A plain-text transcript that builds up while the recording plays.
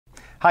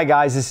Hi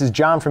guys, this is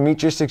John from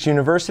Meatgistics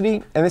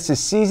University, and this is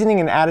Seasoning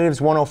and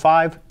Additives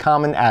 105,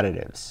 Common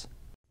Additives.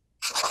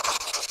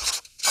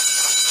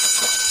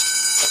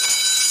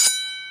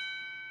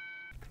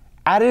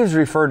 Additives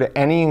refer to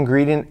any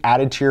ingredient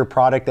added to your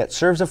product that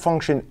serves a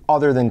function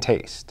other than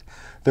taste.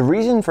 The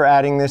reason for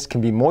adding this can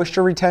be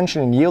moisture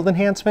retention and yield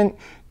enhancement,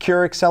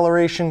 cure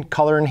acceleration,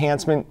 color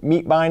enhancement,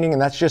 meat binding,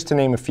 and that's just to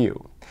name a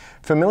few.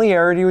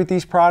 Familiarity with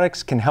these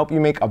products can help you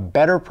make a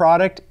better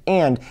product,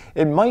 and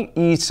it might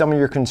ease some of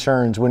your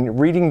concerns when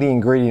reading the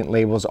ingredient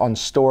labels on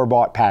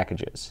store-bought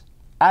packages.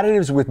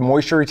 Additives with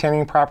moisture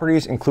retaining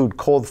properties include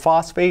cold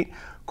phosphate,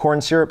 corn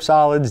syrup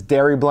solids,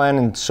 dairy blend,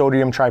 and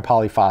sodium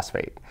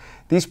tripolyphosphate.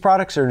 These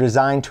products are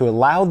designed to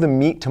allow the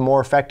meat to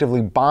more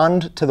effectively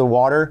bond to the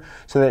water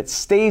so that it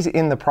stays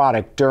in the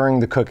product during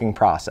the cooking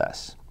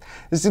process.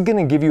 This is going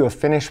to give you a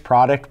finished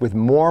product with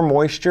more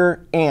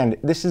moisture, and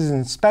this is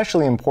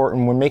especially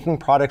important when making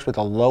products with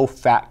a low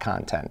fat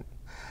content.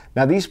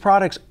 Now, these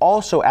products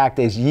also act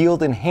as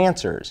yield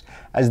enhancers,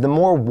 as the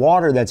more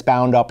water that's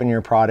bound up in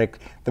your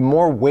product, the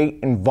more weight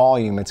and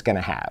volume it's going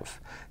to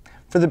have.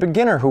 For the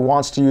beginner who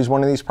wants to use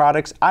one of these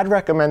products, I'd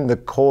recommend the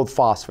Cold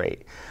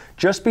Phosphate.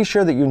 Just be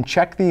sure that you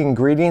check the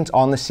ingredients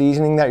on the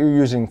seasoning that you're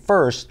using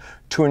first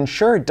to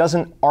ensure it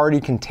doesn't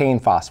already contain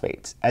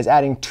phosphates, as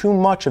adding too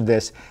much of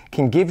this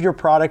can give your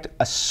product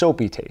a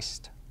soapy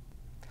taste.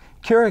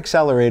 Cure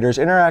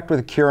accelerators interact with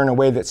a cure in a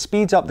way that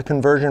speeds up the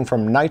conversion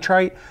from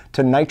nitrite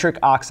to nitric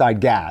oxide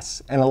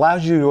gas and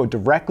allows you to go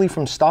directly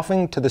from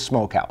stuffing to the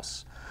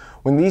smokehouse.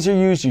 When these are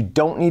used, you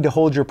don't need to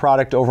hold your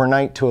product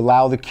overnight to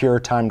allow the cure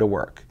time to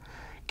work.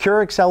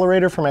 Cure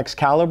Accelerator from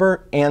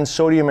Excalibur and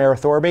sodium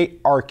erythorbate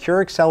are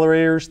cure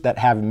accelerators that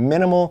have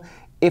minimal,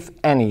 if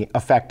any,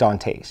 effect on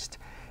taste.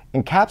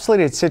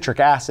 Encapsulated citric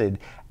acid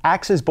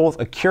acts as both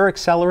a cure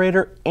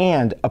accelerator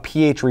and a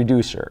pH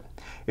reducer.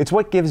 It's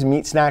what gives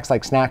meat snacks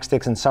like snack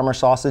sticks and summer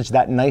sausage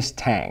that nice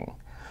tang.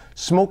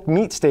 Smoked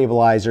meat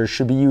stabilizers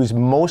should be used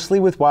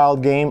mostly with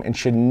wild game and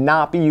should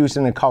not be used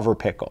in a cover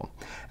pickle,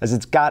 as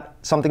it's got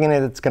something in it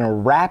that's going to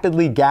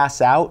rapidly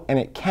gas out, and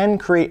it can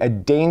create a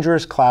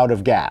dangerous cloud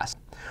of gas.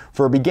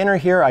 For a beginner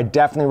here, I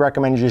definitely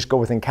recommend you just go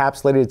with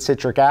encapsulated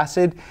citric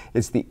acid.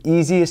 It's the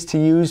easiest to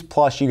use,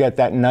 plus you get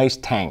that nice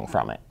tang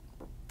from it.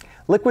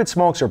 Liquid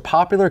smokes are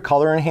popular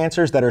color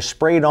enhancers that are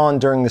sprayed on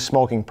during the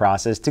smoking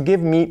process to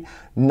give meat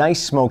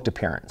nice smoked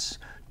appearance.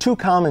 Two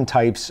common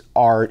types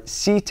are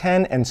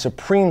C10 and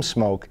Supreme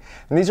Smoke,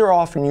 and these are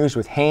often used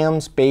with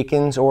hams,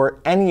 bacons,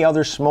 or any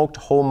other smoked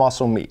whole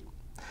muscle meat.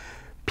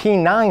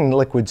 P9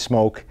 liquid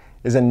smoke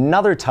is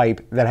another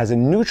type that has a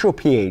neutral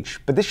pH,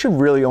 but this should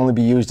really only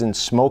be used in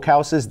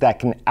smokehouses that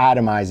can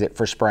atomize it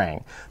for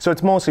spraying, so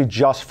it's mostly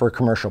just for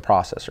commercial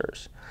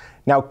processors.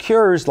 Now,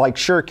 cures like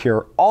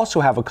SureCure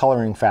also have a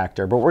coloring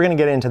factor, but we're going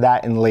to get into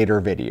that in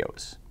later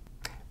videos.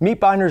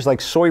 Meat binders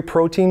like Soy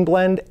Protein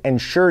Blend and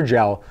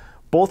SureGel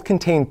both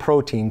contain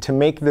protein to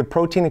make the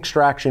protein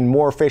extraction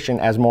more efficient,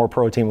 as more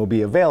protein will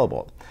be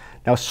available.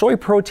 Now, Soy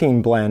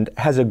Protein Blend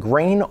has a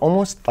grain,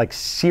 almost like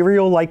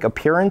cereal-like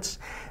appearance,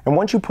 and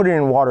once you put it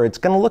in water, it's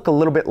going to look a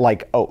little bit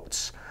like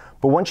oats.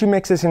 But once you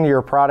mix this into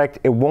your product,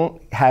 it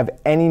won't have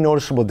any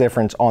noticeable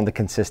difference on the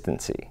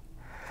consistency.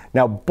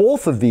 Now,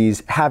 both of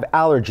these have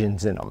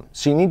allergens in them,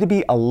 so you need to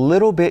be a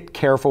little bit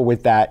careful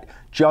with that.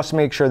 Just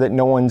make sure that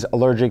no one's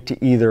allergic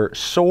to either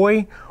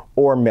soy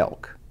or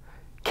milk.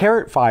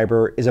 Carrot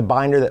fiber is a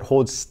binder that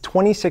holds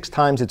 26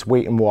 times its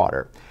weight in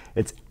water.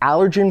 It's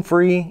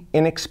allergen-free,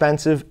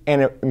 inexpensive,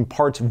 and it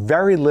imparts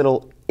very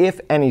little, if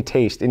any,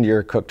 taste into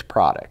your cooked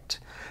product.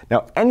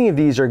 Now, any of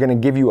these are going to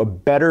give you a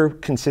better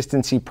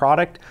consistency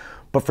product,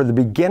 but for the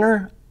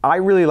beginner, I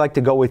really like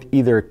to go with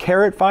either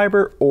carrot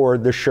fiber or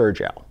the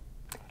SureGel.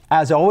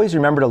 As always,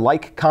 remember to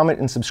like, comment,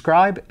 and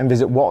subscribe, and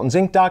visit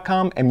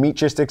waltonsinc.com and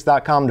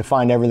meatgistics.com to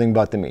find everything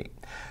but the meat.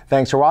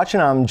 Thanks for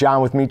watching. I'm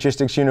John with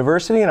Meatgistics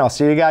University, and I'll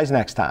see you guys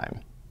next time.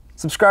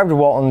 Subscribe to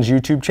Walton's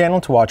YouTube channel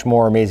to watch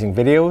more amazing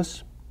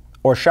videos,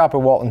 or shop at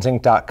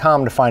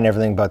waltonsinc.com to find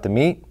everything but the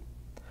meat.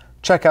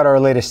 Check out our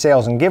latest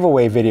sales and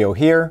giveaway video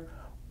here,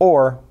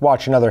 or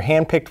watch another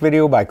hand-picked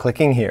video by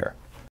clicking here.